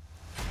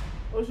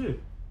 Oh shit.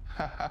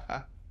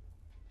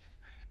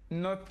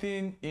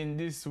 Nothing in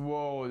this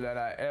world that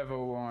I ever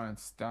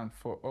want than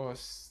for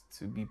us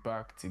to be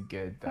back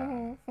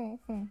together.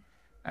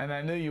 And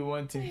I know you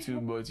want it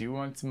too, but you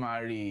want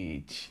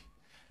marriage.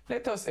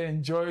 Let us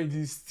enjoy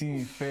this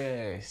thing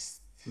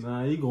first.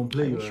 Nah, you gonna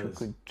play your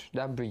ass.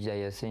 That bridge that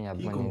you're saying you're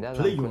You burning, gonna that's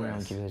play what your I'm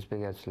ass. give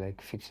respect to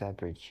like fix that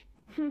bridge.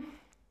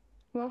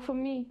 Well, for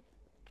me,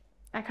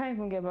 I can't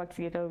even get back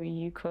together with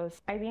you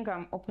because I think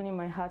I'm opening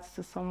my heart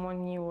to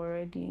someone new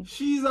already.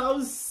 She's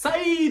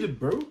outside,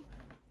 bro.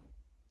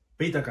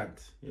 Beta can't.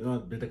 You know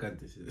what beta can't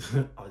is?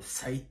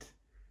 Outside.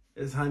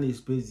 This honey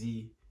is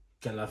busy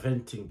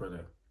gallivanting,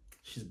 brother.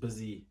 She's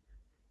busy,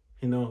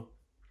 you know.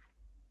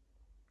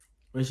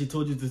 When she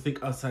told you to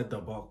think outside the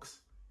box,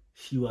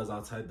 she was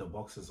outside the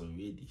boxes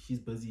already. She's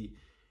busy,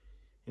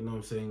 you know what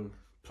I'm saying,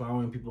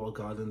 plowing people's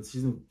gardens.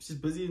 She's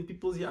busy in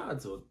people's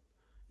yards. So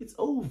it's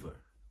over.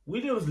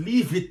 Williams,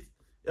 leave it.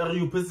 Are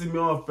you pissing me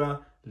off, bro?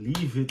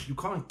 Leave it. You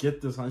can't get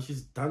this, honey.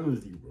 She's done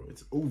with you, bro.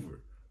 It's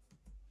over.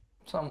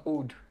 So I'm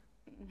old.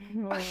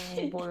 No,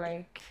 but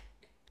like,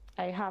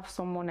 I have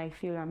someone I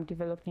feel I'm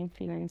developing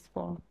feelings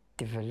for.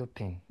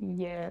 Developing?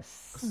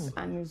 Yes,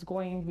 and it's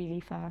going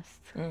really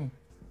fast.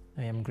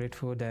 I am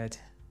grateful that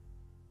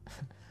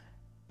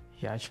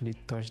he actually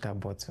touched that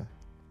button.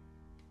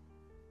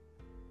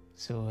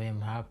 So I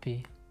am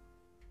happy.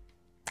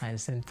 At the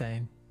same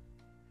time,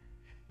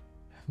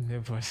 I'm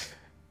nervous.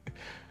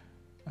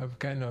 I'm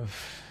kind of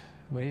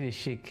ready to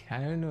shake. I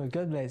don't know,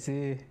 God bless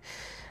you.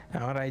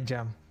 Alright,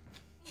 jam.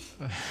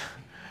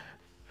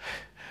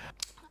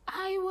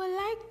 I would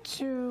like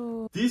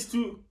to. These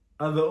two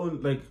are the only,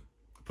 like,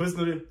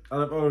 personally,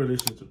 out of our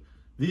relationship,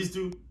 these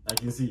two, I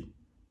can see.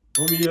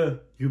 Over here,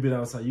 you be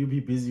outside, you be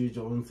busy with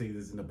your own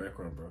things in the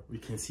background, bro. We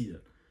can see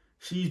that.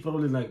 She's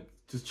probably like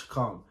just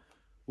calm.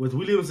 With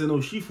Williams and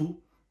Shifu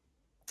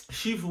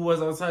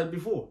was outside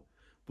before.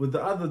 With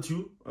the other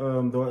two,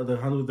 the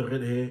hand with the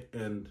red hair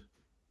and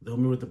the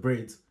homie with the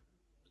braids,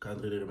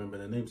 can't really remember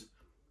their names.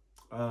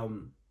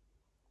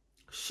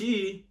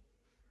 She's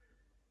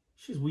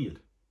weird.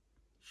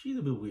 She's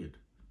a bit weird.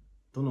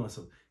 Don't know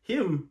myself.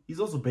 Him,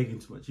 he's also begging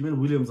too much. Even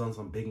Williams on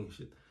some begging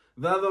shit.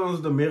 The other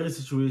one's the marriage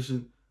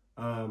situation.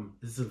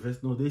 Is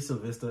Sylvester? No, they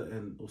Sylvester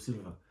and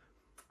Osilva.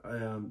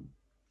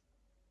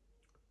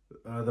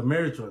 The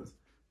marriage ones.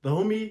 The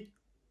homie,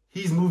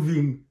 he's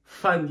moving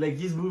fun, like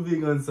he's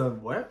moving on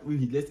some. What?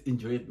 Let's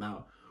enjoy it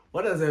now.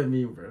 What does that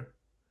mean, bro?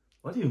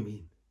 What do you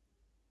mean?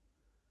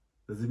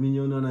 Does it mean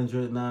you're not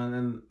enjoy it now, and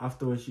then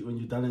after when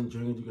you're done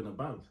enjoying it, you're gonna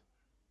bounce?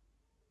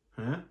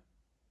 Huh?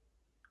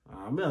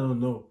 I mean, I don't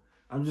know.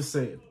 I'm just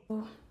saying.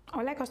 I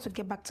would like us to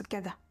get back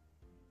together.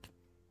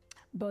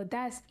 But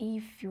that's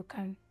if you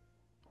can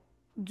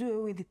do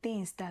away with the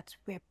things that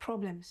were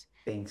problems.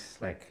 Things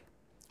like?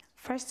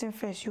 First thing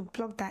first, you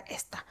block that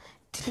Esther.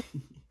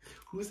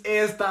 Who's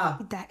Esther?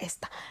 That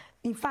Esther.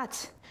 In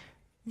fact,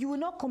 you will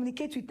not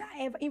communicate with her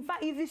ever. In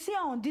fact, if you see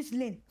her on this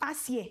lane,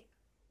 pass here.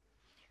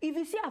 If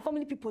you see her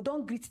family people,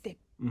 don't greet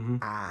them.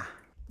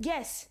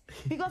 Yes,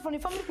 because from the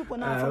family people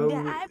now, from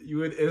there,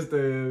 you and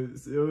Esther,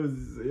 you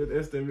and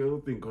Esther, the whole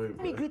thing going.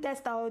 Let me greet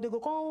Esther. They go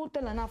come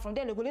tell her now. From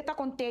there, they go later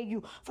come tell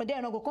you. From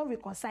there, they go come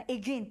reconcile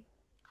again.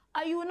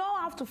 And you will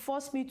not have to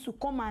force me to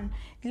come and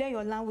learn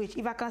your language.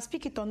 If I can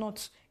speak it or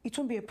not, it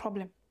won't be a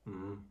problem.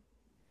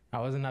 I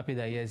wasn't happy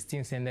that yes,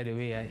 things ended the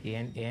way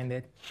it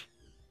ended.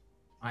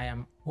 I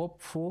am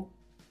hopeful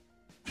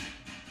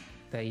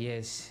that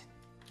yes,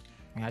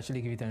 I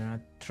actually give it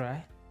another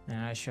try,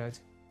 another shot.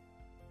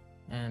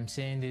 And I'm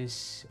saying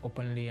this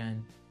openly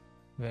and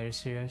very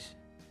serious.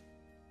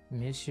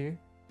 Miss you,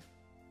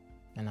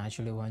 and I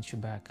actually want you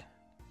back.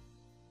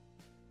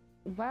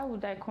 Why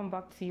would I come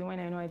back to you when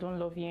I know I don't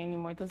love you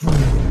anymore? It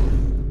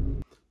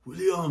doesn't.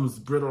 Williams,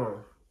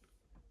 brother.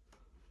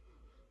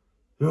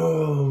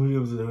 Yo,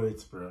 Williams, it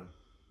hurts, bro.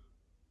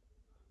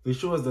 They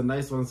show us the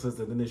nice ones first,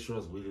 and then they show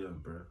us William,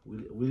 bro.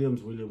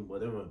 Williams,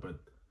 whatever, but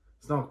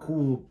it's not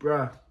cool,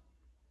 bro.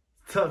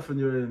 It's tough on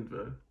your end,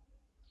 bro.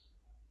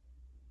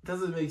 It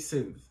doesn't make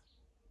sense.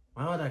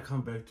 Why would I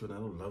come back to it and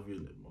I don't love you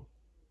anymore?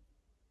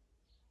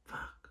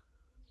 Fuck.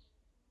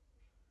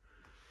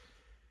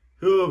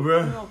 Yo,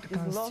 bro.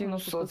 It's love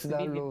not supposed to be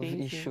that love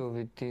issue of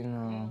it, you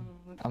know.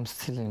 I'm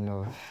still in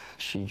love.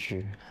 She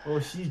Jew. Oh,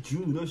 she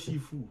Jew, not she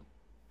fool.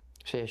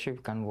 So yeah, sure we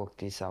can work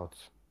this out.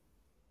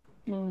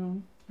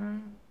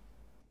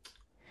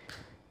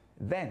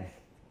 Then,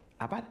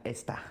 about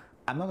Esther,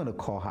 I'm not going to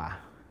call her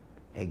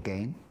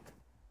again,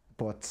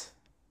 but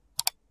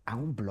I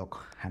won't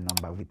block her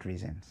number with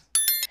reasons.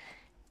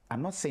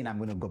 I'm not saying I'm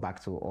going to go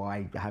back to or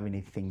I have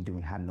anything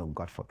doing her. No,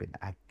 God forbid.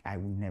 I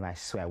will never, I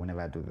swear I will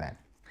never do that.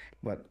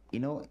 But, you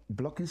know,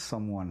 blocking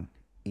someone,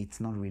 it's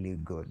not really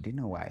good. Do you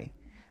know why?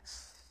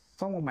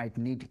 Someone might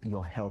need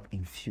your help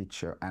in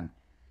future and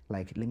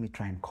like, let me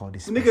try and call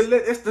this nigga,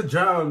 let Esther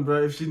drown,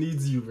 bro, if she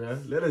needs you, bro.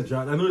 Let her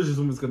drown. I know she's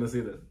almost going to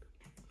say that.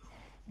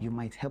 You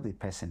might help the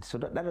person. So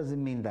that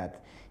doesn't mean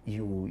that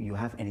you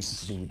have anything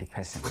to do with the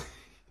person.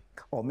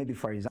 Or maybe,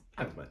 for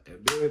example...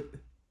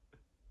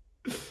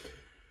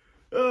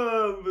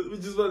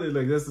 which is funny,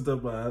 like, that's the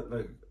type of,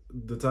 like,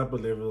 the type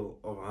of level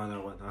of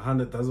Hannah want.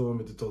 Hannah doesn't want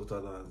me to talk to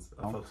other hands.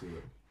 I fuck with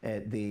her.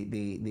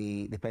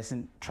 The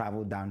person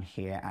traveled down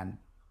here, and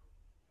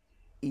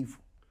if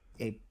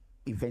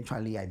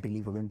eventually I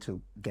believe we're going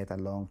to get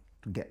along,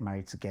 to get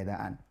married together,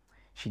 and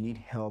she need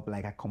help,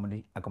 like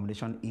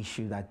accommodation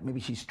issue that maybe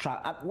she's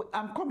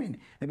I'm coming.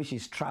 Maybe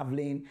she's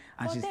traveling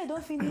and but they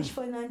don't finish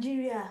for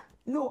Nigeria.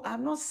 No,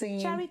 I'm not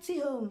saying charity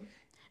home.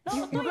 No,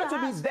 you're going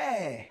to be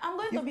there. I'm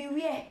going to be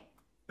where?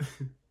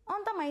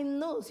 Under my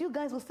nose. You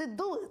guys will still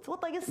do it.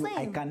 What are you saying?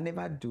 I can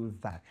never do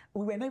that.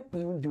 We were not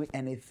even doing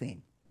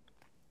anything.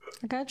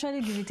 I can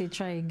actually give it a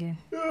try again.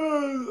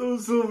 Oh, I'm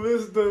so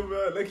messed up,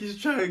 man. Like, he's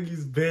trying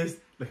his best.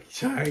 Like,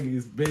 trying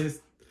his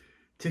best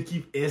to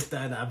keep Esther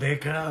in the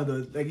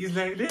background. Like, he's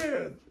like,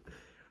 damn,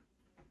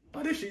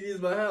 what if she needs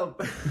my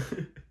help?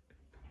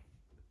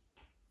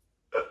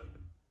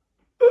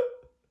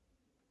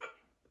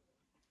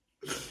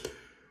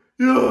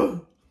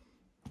 Yo,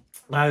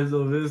 I'm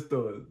so messed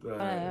up. What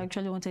I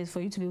actually wanted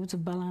for you to be able to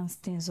balance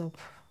things up,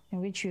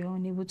 in which you're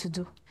unable to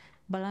do.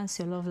 Balance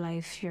your love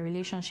life, your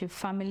relationship,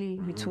 family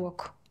with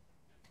work.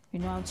 You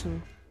know how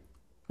to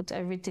put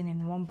everything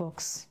in one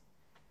box.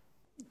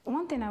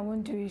 One thing I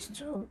won't do is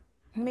to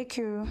make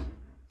you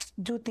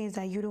do things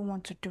that you don't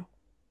want to do.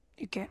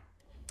 You get?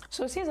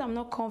 So since I'm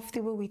not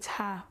comfortable with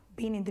her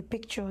being in the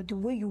picture the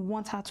way you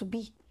want her to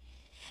be,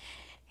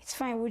 it's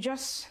fine.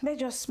 Let's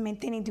just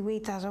maintain it the way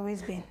it has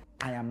always been.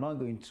 I am not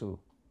going to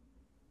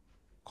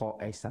call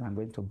Esther. I'm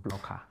going to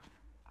block her.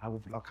 I will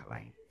block her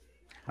line.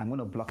 I'm going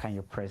to block her in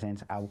your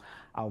presence.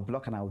 I'll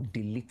block and I'll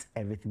delete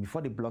everything.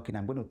 Before the blocking,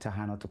 I'm going to tell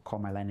her not to call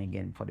my line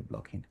again for the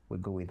blocking. We'll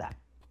go with that.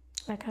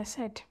 Like I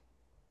said,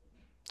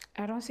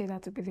 I don't say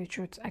that to be the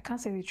truth. I can't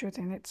say the truth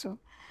in it, so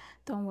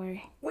don't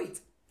worry. Wait,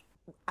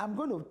 I'm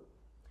going to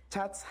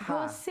chat her.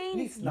 You're saying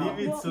Please,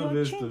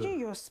 you're changing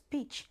your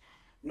speech.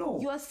 No.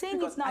 You're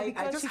saying it now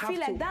because you feel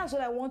like that's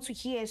what I want to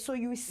hear, so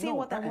you say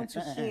what I want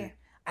to hear.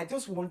 I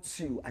just want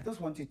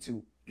you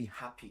to be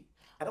happy.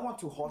 I don't want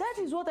to hurt That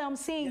is what I'm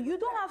saying. Yeah. You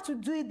don't have to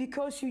do it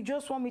because you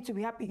just want me to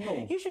be happy.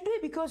 No. You should do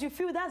it because you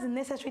feel that's a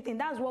necessary thing.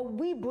 That's what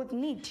we both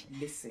need.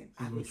 Listen,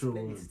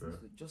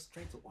 just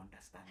try to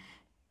understand.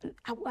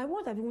 I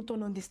won't have even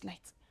turned on this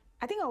light.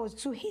 I think I was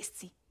too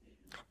hasty.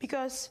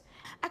 Because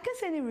I can't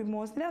say any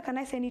remorse, neither can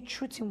I say any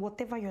truth in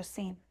whatever you're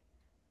saying.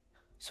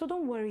 So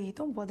don't worry,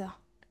 don't bother.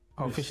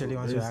 I officially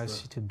want to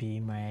ask you to be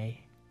my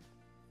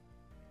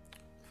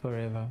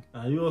forever.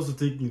 And you also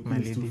taking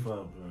things too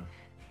far, bro.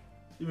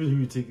 Even if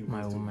you take it,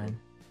 my woman,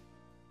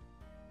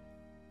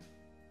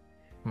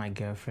 my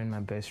girlfriend, my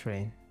best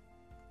friend.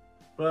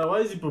 Bro, why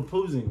is he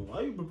proposing? Why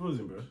are you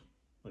proposing, bro?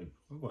 Like,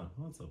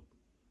 what's up?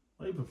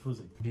 Why are you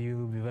proposing? You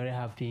will be very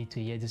happy to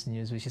hear this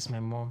news, which is my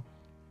mom.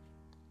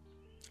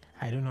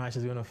 I don't know how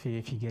she's gonna feel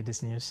if you get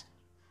this news.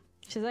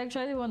 She's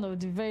actually one of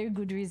the very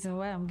good reasons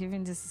why I'm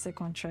giving this a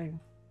second try.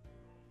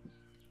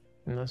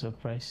 I'm not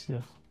surprised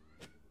though.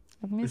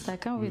 That means I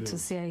can't wait to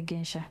see her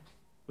again, Sha.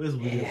 Where's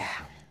William? Yeah.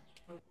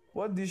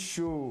 What this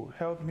show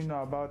helped me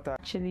know about that?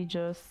 Actually,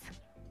 just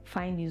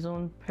find his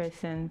own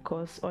person,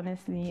 because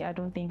honestly, I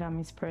don't think I'm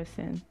his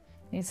person.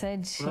 He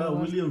said she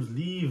Williams,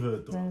 leave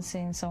her. wasn't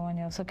seeing someone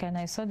else. Okay, and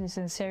I saw the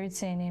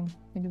sincerity in him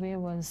with the way he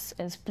was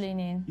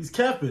explaining. He's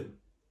capping.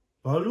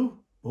 Bolu?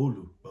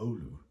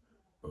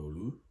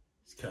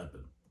 He's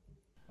capping.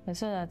 I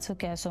saw that,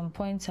 okay, at some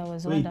point I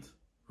was Wait,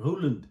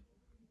 Roland.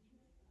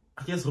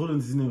 I guess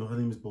Roland's his name. Her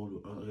name is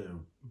Bolu. Yeah,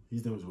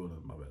 his name is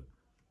Roland, my bad.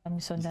 I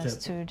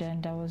misunderstood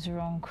and that was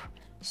wrong.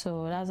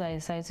 So that's why I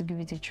decided to give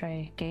it a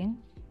try again.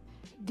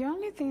 The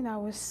only thing I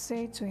would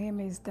say to him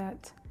is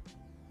that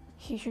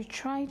he should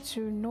try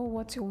to know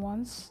what he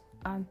wants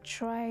and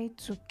try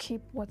to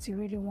keep what he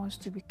really wants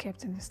to be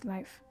kept in his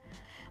life.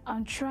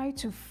 And try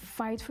to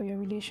fight for your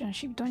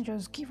relationship. Don't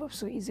just give up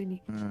so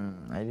easily.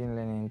 I didn't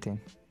learn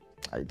anything.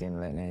 I didn't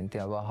learn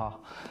anything about her.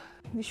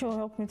 The show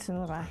helped me to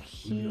know that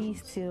he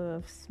still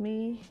loves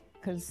me,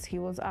 because he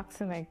was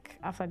acting like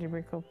after the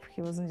breakup,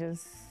 he wasn't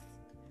just...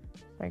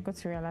 I got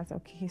to realize,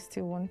 okay, he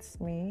still wants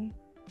me.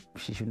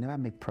 She should never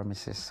make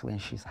promises when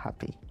she's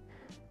happy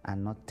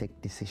and not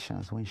take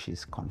decisions when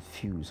she's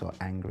confused or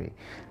angry.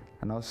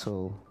 And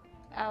also,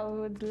 I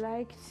would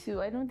like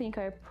to. I don't think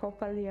I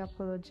properly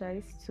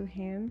apologized to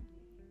him,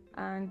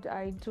 and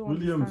I don't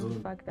understand the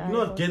fact that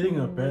you're not getting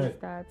her back.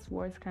 That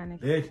words can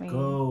Let explain.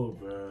 go,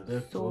 bro.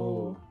 Let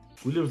go.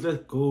 Williams,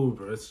 let go,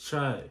 bro. It's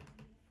shy.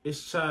 It's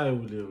shy,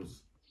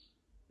 Williams.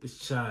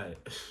 It's shy.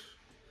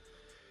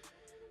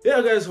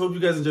 Yeah, guys. Hope you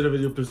guys enjoyed the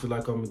video. Please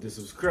like, comment, and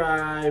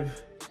subscribe.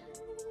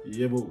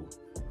 Yeah, boo.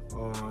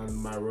 On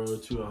my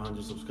road to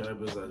 100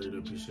 subscribers, I really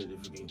appreciate it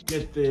if we can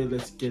get there.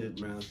 Let's get it,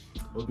 man.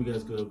 Hope you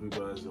guys good. Hope you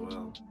guys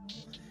well.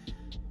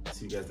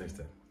 See you guys next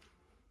time.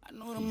 I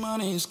know the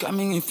money is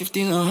coming in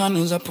 50s or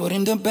 100s. I put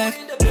in the back.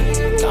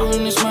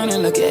 Counting this money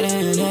like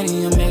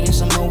Eddie. I'm making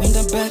some more in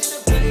the back.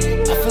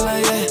 I feel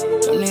like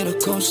that. Don't need a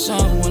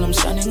cosign when I'm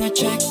signing a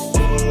check.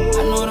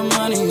 I know the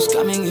money is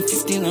coming in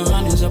 50s or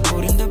 100s. I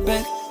put in the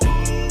back.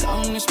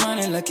 Counting this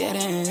money like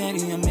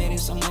Eddie. I'm making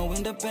some more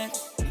in the back.